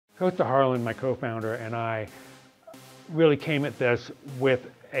Coach Harlan, my co-founder, and I really came at this with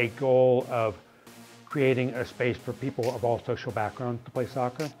a goal of creating a space for people of all social backgrounds to play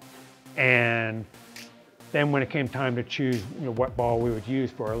soccer. And then when it came time to choose what ball we would use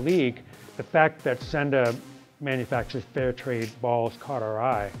for our league, the fact that Senda manufactures fair trade balls caught our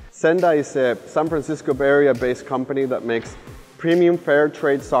eye. Senda is a San Francisco Bay Area-based company that makes premium fair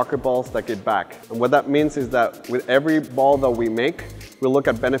trade soccer balls that give back. And what that means is that with every ball that we make, we look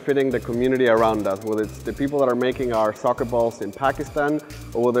at benefiting the community around us, whether it's the people that are making our soccer balls in Pakistan,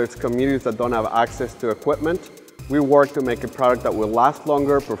 or whether it's communities that don't have access to equipment. We work to make a product that will last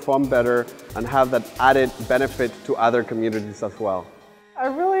longer, perform better, and have that added benefit to other communities as well. I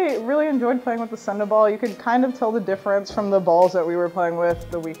really enjoyed playing with the Senda ball. You could kind of tell the difference from the balls that we were playing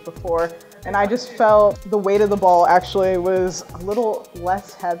with the week before. And I just felt the weight of the ball actually was a little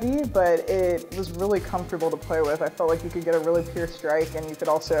less heavy, but it was really comfortable to play with. I felt like you could get a really pure strike, and you could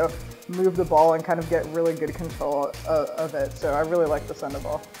also move the ball and kind of get really good control of it. So I really like the Senda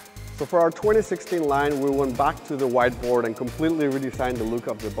ball. So for our 2016 line, we went back to the whiteboard and completely redesigned the look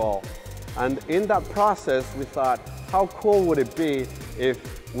of the ball. And in that process, we thought, how cool would it be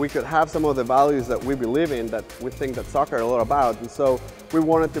if we could have some of the values that we believe in, that we think that soccer is a lot about. And so we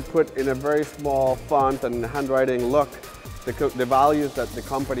wanted to put in a very small font and handwriting look the values that the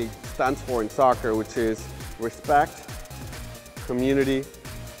company stands for in soccer, which is respect, community,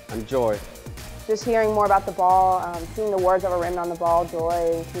 and joy. Just hearing more about the ball, seeing the words that were written on the ball,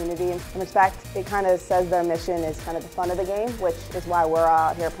 joy, community, and respect, it kind of says their mission is kind of the fun of the game, which is why we're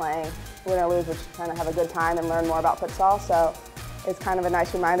out here playing. Win or lose, we're just trying to have a good time and learn more about futsal. So it's kind of a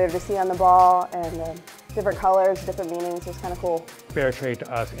nice reminder to see on the ball, and different colors, different meanings. It's kind of cool. Fair trade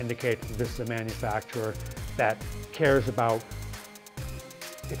to us indicates that this is a manufacturer that cares about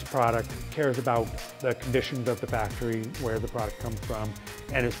its product, cares about the conditions of the factory where the product comes from,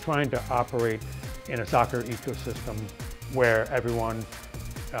 and is trying to operate in a soccer ecosystem where everyone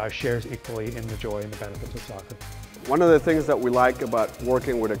shares equally in the joy and the benefits of soccer. One of the things that we like about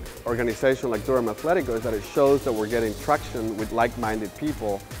working with an organization like Durham Atlético is that it shows that we're getting traction with like-minded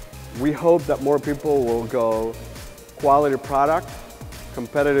people. We hope that more people will go quality product,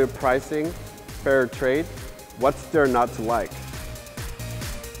 competitive pricing, fair trade. What's there not to like?